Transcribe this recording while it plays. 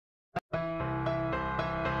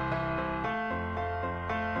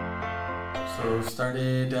So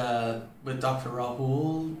started with Dr.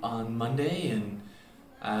 Rahul on Monday,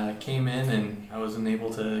 and came in and I wasn't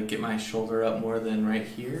able to get my shoulder up more than right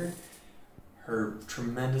here. Hurt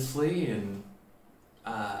tremendously, and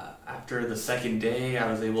after the second day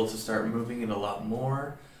I was able to start moving it a lot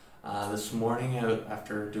more. This morning,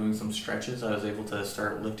 after doing some stretches, I was able to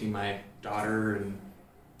start lifting my daughter in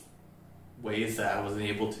ways that I wasn't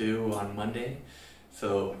able to on Monday.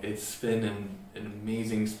 So it's been an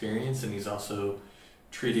amazing experience, and he's also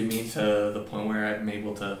treated me to the point where I'm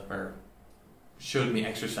able to, or showed me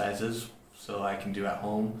exercises so I can do at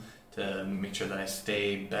home to make sure that I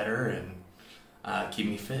stay better and keep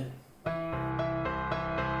me fit.